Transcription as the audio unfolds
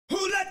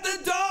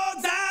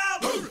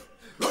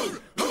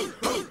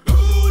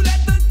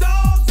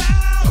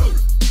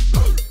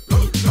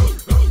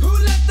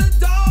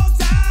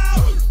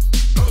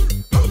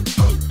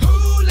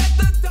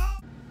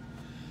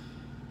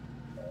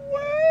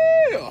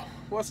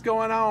What's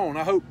going on?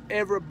 I hope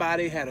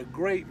everybody had a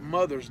great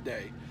Mother's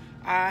Day.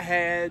 I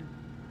had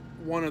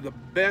one of the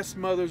best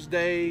Mother's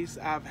Days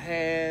I've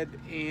had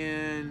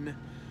in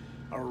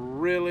a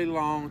really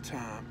long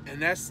time. And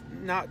that's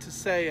not to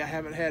say I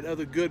haven't had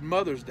other good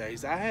Mother's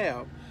Days. I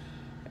have.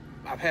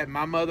 I've had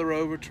my mother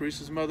over,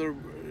 Teresa's mother,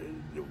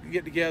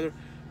 get together.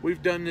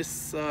 We've done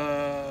this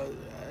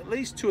at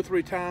least 2 or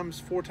 3 times,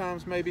 4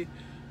 times maybe,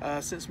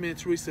 since me and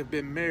Teresa have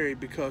been married,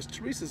 because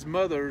Teresa's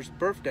mother's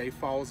birthday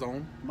falls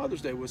on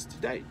Mother's Day, was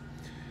today.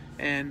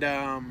 And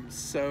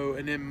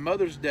and then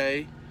Mother's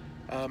Day,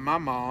 my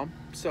mom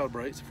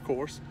celebrates, of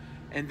course.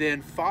 And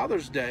then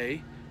Father's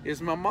Day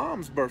is my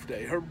mom's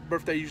birthday. Her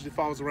birthday usually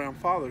falls around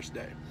Father's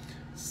Day.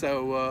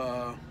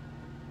 So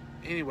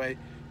anyway,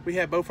 we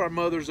had both our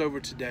mothers over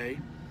today,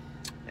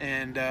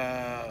 and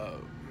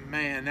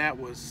man, that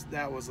was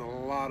a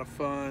lot of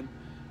fun.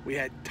 We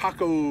had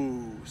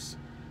tacos.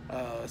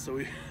 So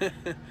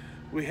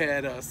we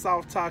had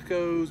soft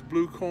tacos,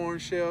 blue corn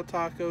shell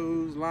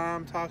tacos,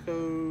 lime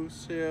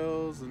tacos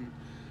shells, and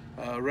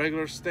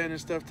regular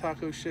standard stuffed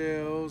taco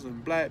shells,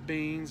 and black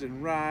beans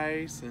and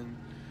rice. And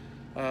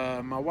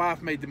my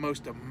wife made the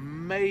most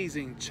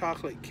amazing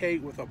chocolate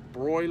cake with a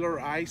broiler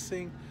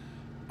icing.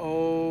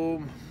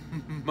 Oh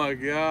my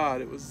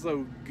God, it was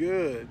so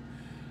good.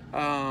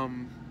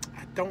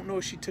 I don't know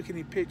if she took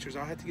any pictures.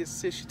 I'll have to get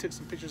Sis. She took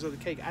some pictures of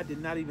the cake. I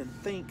did not even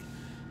think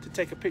to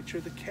take a picture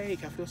of the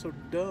cake. I feel so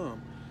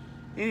dumb.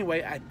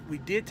 Anyway, we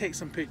did take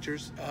some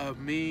pictures of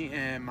me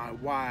and my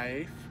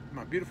wife,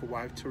 my beautiful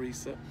wife,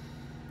 Teresa,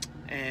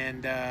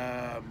 and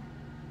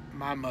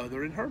my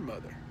mother and her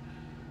mother.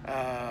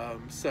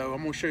 So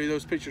I'm going to show you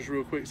those pictures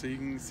real quick so you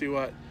can see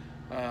what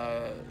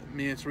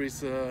me and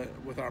Teresa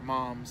with our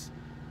moms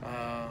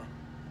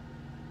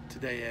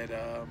today at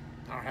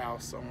our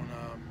house on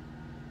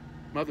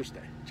Mother's Day.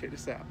 Check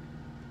this out.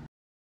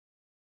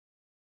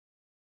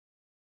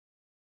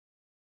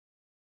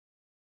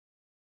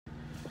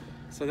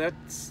 So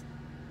that's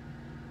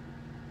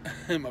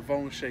my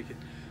phone's shaking.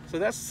 So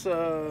that's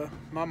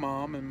my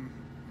mom and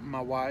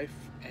my wife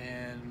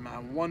and my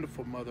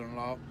wonderful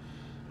mother-in-law.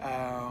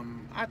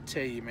 I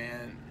tell you,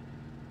 man,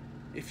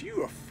 if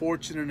you are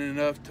fortunate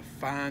enough to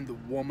find the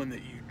woman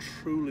that you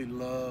truly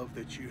love,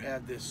 that you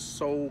have this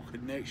soul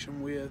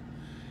connection with,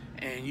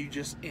 and you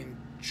just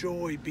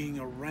enjoy being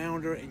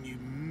around her and you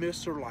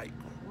miss her like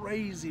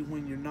crazy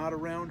when you're not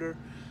around her,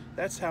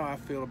 that's how I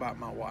feel about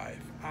my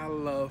wife. I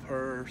love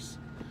hers.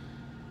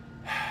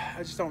 I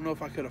just don't know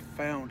if I could have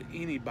found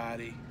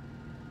anybody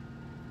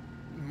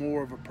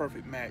more of a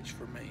perfect match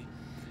for me.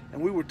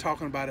 And we were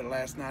talking about it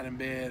last night in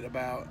bed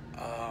about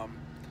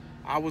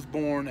I was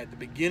born at the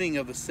beginning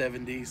of the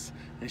 70s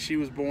and she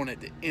was born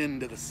at the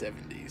end of the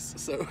 70s.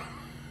 So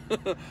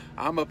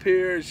I'm up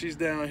here and she's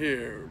down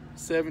here,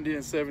 70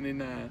 and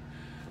 79.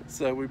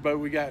 So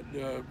we got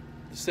the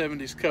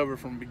 70s covered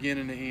from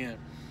beginning to end.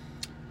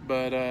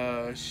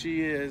 But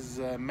she is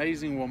an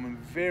amazing woman,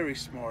 very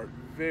smart,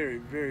 very,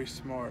 very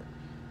smart.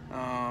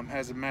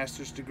 Has a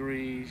master's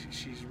degree.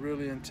 She's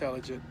really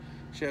intelligent.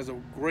 She has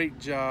a great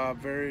job,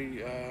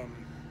 very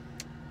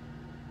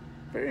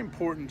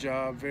important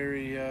job,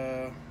 very,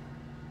 I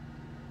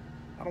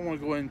don't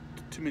want to go into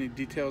too many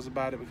details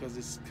about it because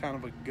it's kind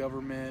of a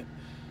government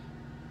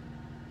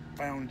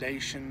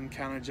foundation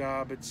kind of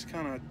job. It's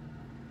kind of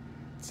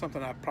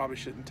something I probably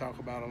shouldn't talk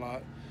about a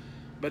lot.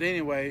 But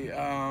anyway,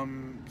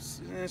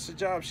 it's a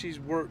job she's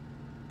worked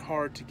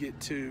hard to get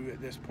to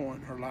at this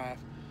point in her life.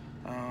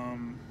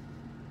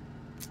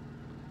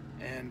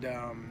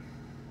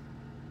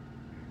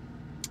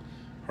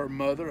 Her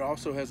mother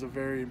also has a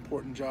very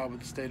important job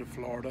with the state of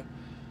Florida.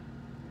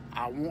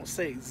 I won't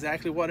say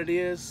exactly what it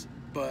is,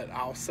 but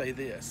I'll say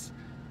this.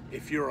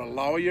 If you're a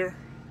lawyer,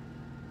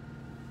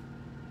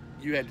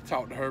 you had to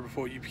talk to her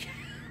before you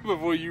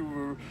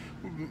were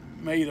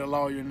made a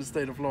lawyer in the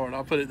state of Florida.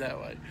 I'll put it that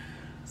way.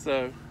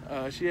 So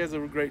she has a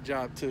great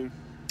job too.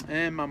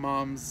 And my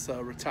mom's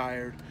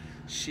retired.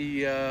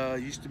 She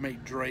used to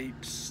make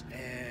drapes,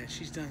 and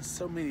she's done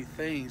so many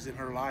things in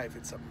her life.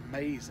 It's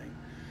amazing.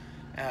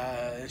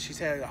 She's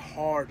had a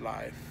hard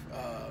life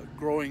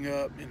growing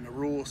up in the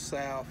rural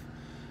South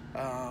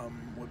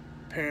with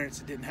parents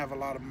that didn't have a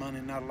lot of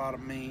money, not a lot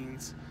of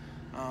means.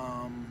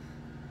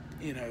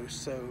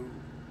 So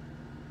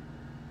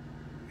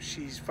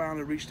she's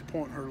finally reached a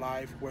point in her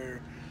life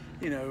where,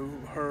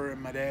 her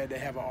and my dad, they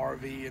have an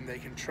RV and they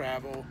can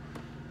travel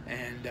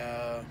and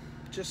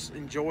just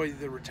enjoy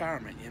the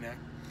retirement,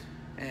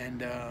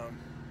 And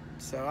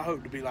so I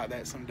hope to be like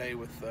that someday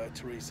with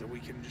Teresa. We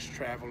can just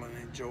travel and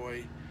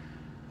enjoy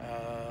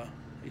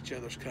each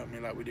other's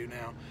company like we do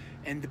now.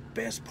 And the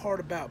best part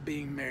about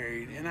being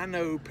married, and I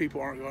know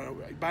people aren't going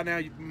to, by now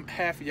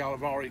half of y'all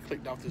have already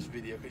clicked off this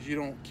video because you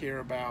don't care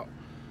about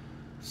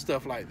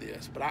stuff like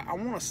this, but I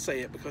want to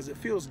say it because it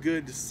feels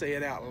good to say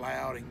it out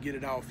loud and get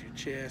it off your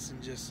chest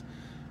and just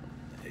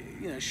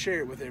share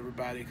it with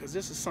everybody, because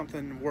this is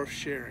something worth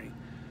sharing.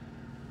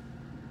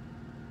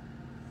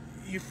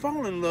 You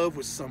fall in love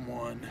with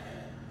someone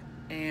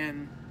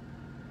and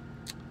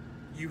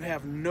you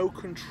have no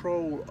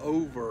control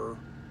over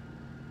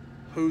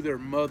who their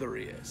mother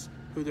is,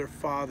 who their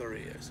father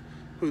is,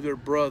 who their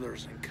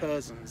brothers and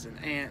cousins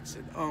and aunts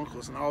and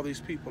uncles and all these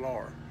people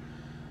are.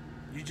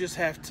 You just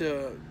have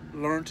to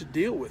learn to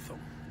deal with them,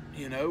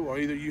 you know, or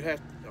either you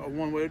have, or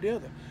one way or the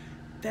other.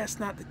 That's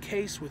not the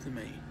case with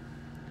me.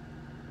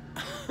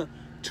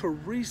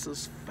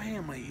 Teresa's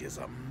family is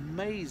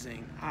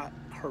amazing.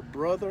 Her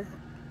brother,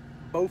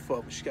 both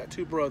of them, she got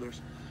two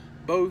brothers,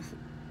 both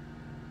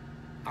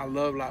I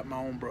love like my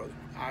own brother.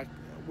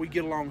 We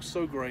get along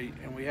so great,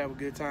 and we have a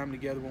good time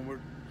together when we're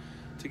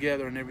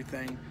together and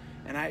everything.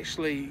 And I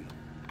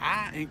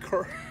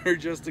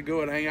encourage us to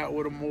go and hang out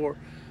with them more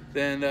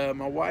than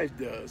my wife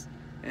does,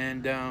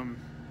 and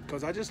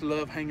because I just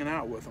love hanging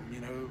out with them.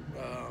 You know,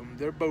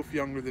 they're both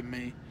younger than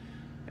me,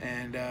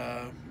 and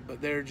but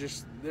they're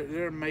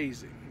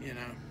amazing. You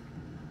know,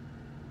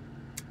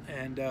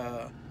 and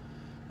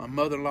my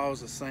mother-in-law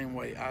is the same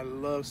way. I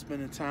love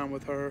spending time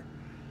with her,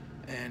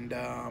 and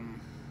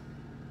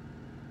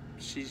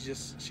she's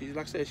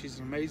like I said, she's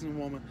an amazing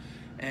woman,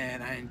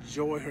 and I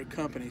enjoy her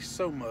company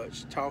so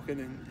much, talking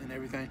and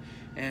everything.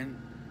 And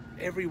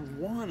every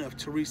one of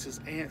Teresa's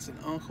aunts and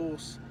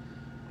uncles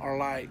are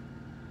like,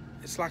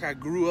 it's like I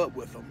grew up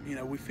with them. You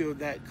know, I feel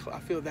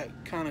that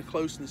kind of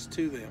closeness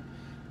to them.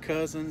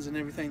 Cousins and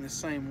everything the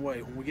same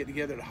way. When we get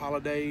together at the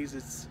holidays,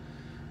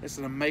 it's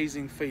an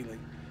amazing feeling.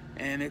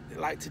 And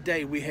like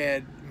today, we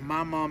had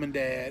my mom and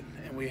dad,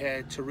 and we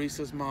had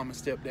Teresa's mom and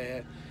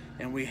stepdad,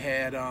 and we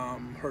had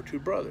her two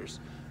brothers,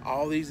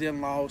 all these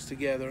in-laws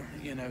together,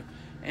 you know,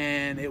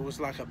 and it was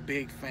like a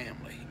big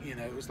family. You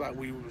know, it was like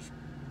we was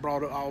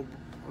brought all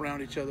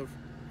around each other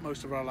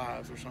most of our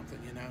lives or something,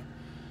 you know.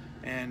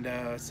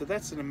 And so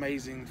that's an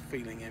amazing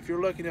feeling. And if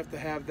you're lucky enough to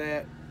have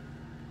that,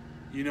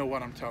 you know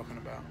what I'm talking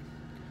about.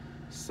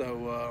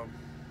 So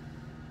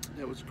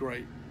it was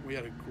great. We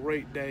had a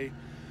great day.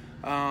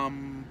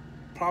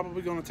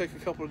 Probably going to take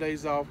a couple of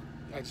days off.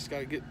 I just got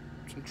to get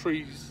some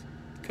trees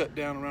cut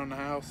down around the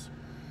house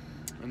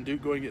and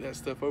go and get that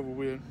stuff over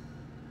with,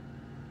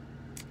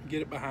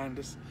 get it behind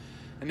us.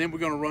 And then we're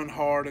going to run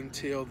hard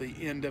until the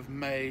end of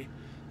May,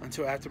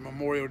 until after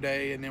Memorial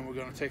Day, and then we're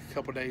going to take a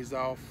couple of days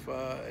off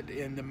at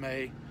the end of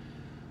May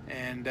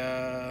and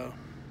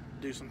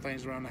do some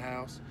things around the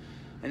house.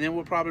 And then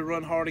we'll probably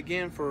run hard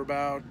again for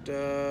about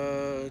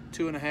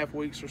 2.5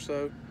 weeks or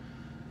so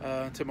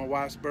until my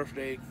wife's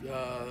birthday,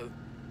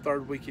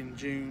 third week in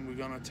June. We're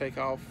going to take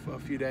off a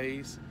few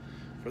days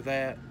for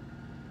that,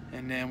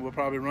 and then we'll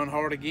probably run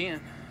hard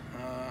again.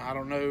 I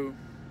don't know,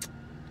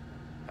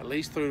 at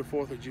least through the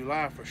 4th of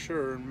July for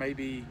sure, and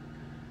maybe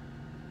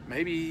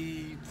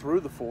through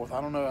the 4th.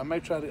 I don't know.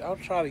 I'll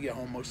try to get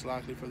home most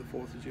likely for the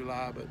 4th of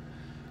July, but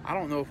I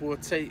don't know if we'll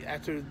take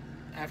after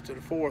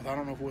the 4th. I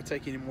don't know if we'll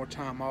take any more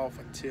time off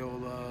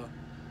until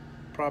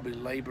probably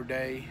Labor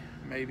Day,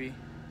 maybe.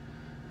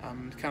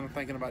 I'm kind of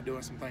thinking about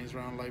doing some things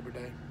around Labor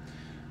Day.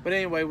 But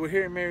anyway, we're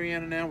here in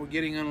Marianna now. We're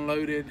getting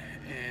unloaded,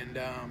 and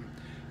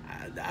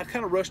I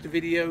kind of rushed the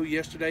video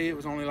yesterday. It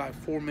was only like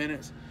 4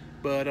 minutes,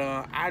 but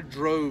I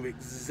drove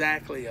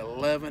exactly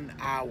 11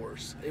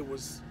 hours. It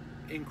was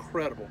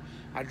incredible.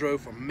 I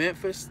drove from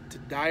Memphis to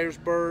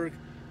Dyersburg,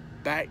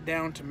 back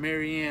down to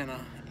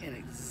Marianna in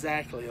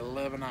exactly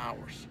 11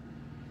 hours.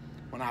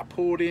 When I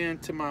pulled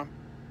into my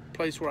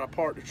place where I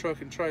parked the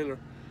truck and trailer,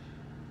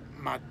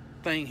 my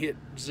thing hit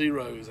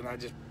zeros, and I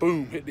just,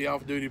 boom, hit the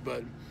off-duty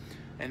button.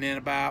 And then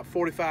about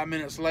 45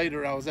 minutes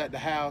later, I was at the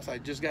house. I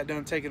just got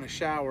done taking a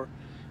shower,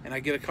 and I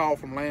get a call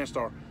from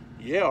Landstar.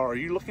 Yeah, are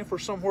you looking for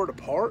somewhere to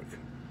park?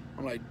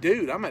 I'm like,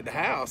 dude, I'm at the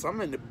house.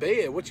 I'm in the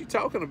bed. What you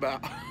talking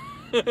about?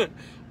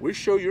 We're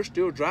sure you're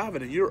still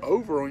driving and you're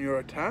over on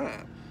your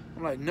time.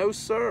 I'm like, no,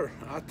 sir.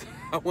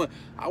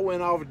 I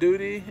went off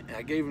duty, and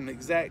I gave him the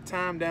exact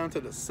time down to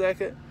the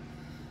second.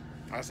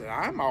 I said,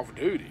 I'm off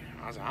duty.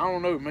 I said, I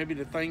don't know. Maybe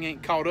the thing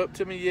ain't caught up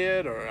to me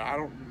yet, or I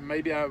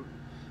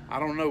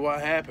don't know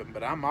what happened,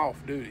 but I'm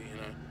off duty, you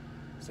know.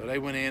 So they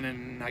went in,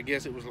 and I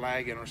guess it was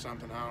lagging or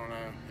something. I don't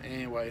know.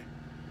 Anyway.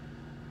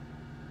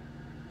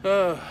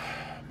 But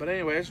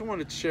anyway, I just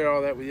wanted to share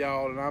all that with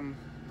y'all, and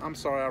I'm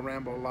sorry I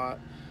ramble a lot,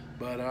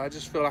 but I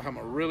just feel like I'm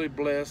a really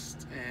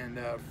blessed and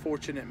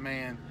fortunate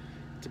man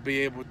to be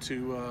able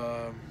to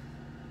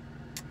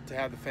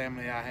have the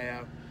family I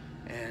have,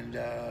 and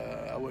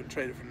I wouldn't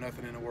trade it for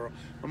nothing in the world.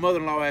 My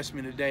mother-in-law asked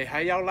me today, how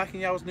y'all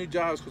liking y'all's new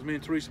jobs? Because me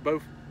and Teresa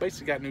both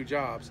basically got new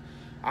jobs.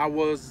 I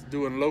was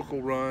doing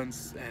local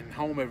runs and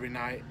home every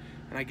night,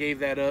 and I gave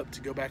that up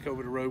to go back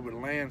over the road with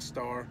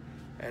Landstar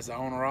as the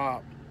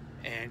owner-op.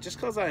 And just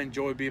because I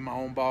enjoy being my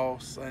own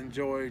boss, I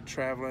enjoy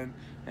traveling,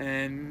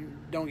 and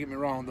don't get me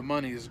wrong, the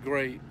money is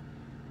great.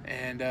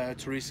 And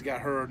Teresa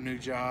got her new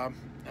job.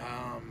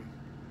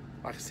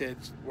 Like I said,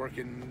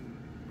 working,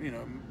 you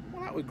know,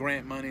 not with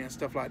grant money and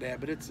stuff like that,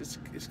 but it's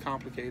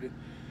complicated.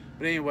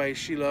 But anyway,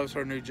 she loves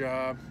her new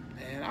job,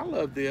 and I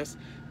love this.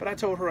 But I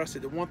told her, I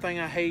said, the one thing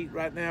I hate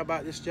right now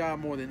about this job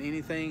more than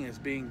anything is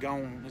being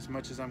gone as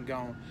much as I'm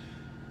gone.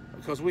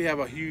 Because we have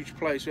a huge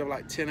place. We have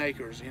like 10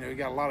 acres. You know, we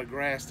got a lot of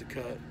grass to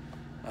cut,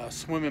 a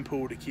swimming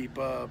pool to keep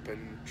up,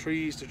 and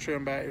trees to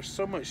trim back. There's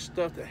so much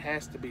stuff that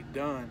has to be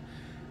done.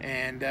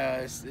 And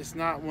it's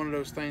not one of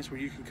those things where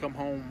you can come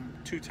home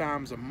 2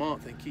 times a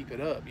month and keep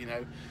it up. You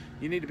know,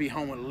 you need to be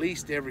home at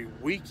least every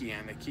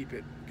weekend to keep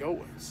it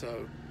going.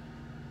 So,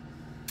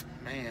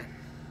 man,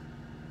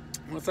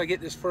 once I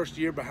get this first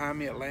year behind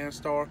me at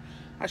Landstar,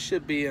 I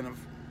should be in a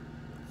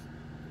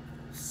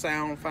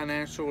sound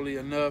financially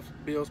enough,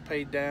 bills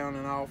paid down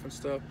and off and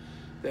stuff,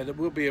 that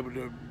we'll be able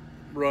to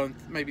run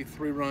maybe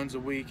 3 runs a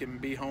week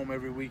and be home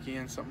every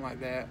weekend, something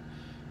like that.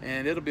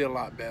 And it'll be a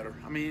lot better.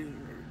 I mean,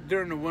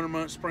 during the winter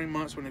months, spring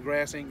months, when the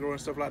grass ain't growing,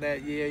 stuff like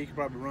that, yeah, you can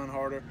probably run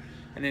harder.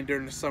 And then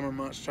during the summer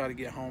months, try to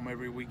get home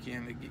every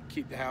weekend to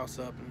keep the house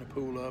up and the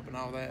pool up and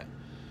all that.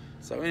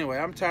 So anyway,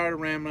 I'm tired of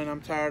rambling.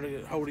 I'm tired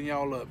of holding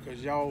y'all up,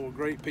 because y'all are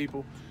great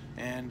people,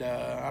 and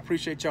I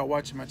appreciate y'all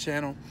watching my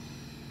channel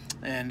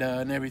and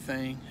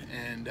everything.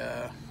 And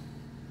I'm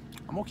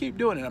gonna keep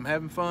doing it. I'm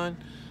having fun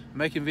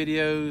making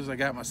videos. I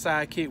got my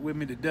sidekick with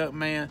me, the Duck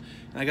Man,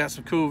 and I got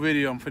some cool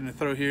video I'm finna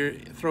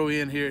throw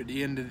in here at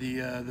the end of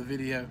the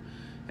video,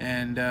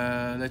 and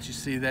let you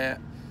see that.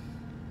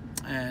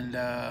 And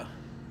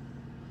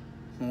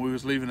when we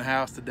was leaving the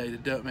house today, the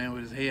Duck Man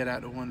with his head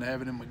out the window,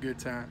 having him a good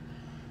time.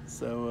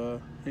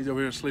 So he's over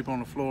here asleep on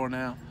the floor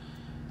now.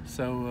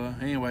 So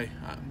anyway,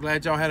 I'm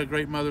glad y'all had a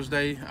great Mother's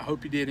Day. I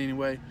hope you did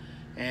anyway.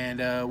 And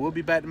we'll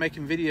be back to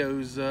making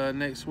videos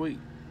next week,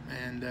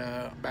 and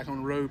back on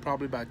the road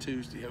probably by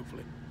Tuesday,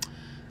 hopefully.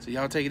 So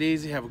y'all take it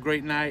easy, have a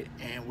great night,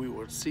 and we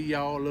will see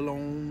y'all a little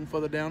on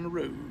further down the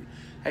road.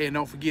 Hey, and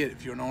don't forget,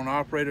 if you're an owner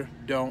operator,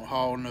 don't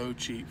haul no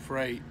cheap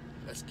freight.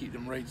 Let's keep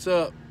them rates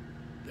up.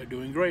 They're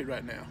doing great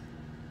right now.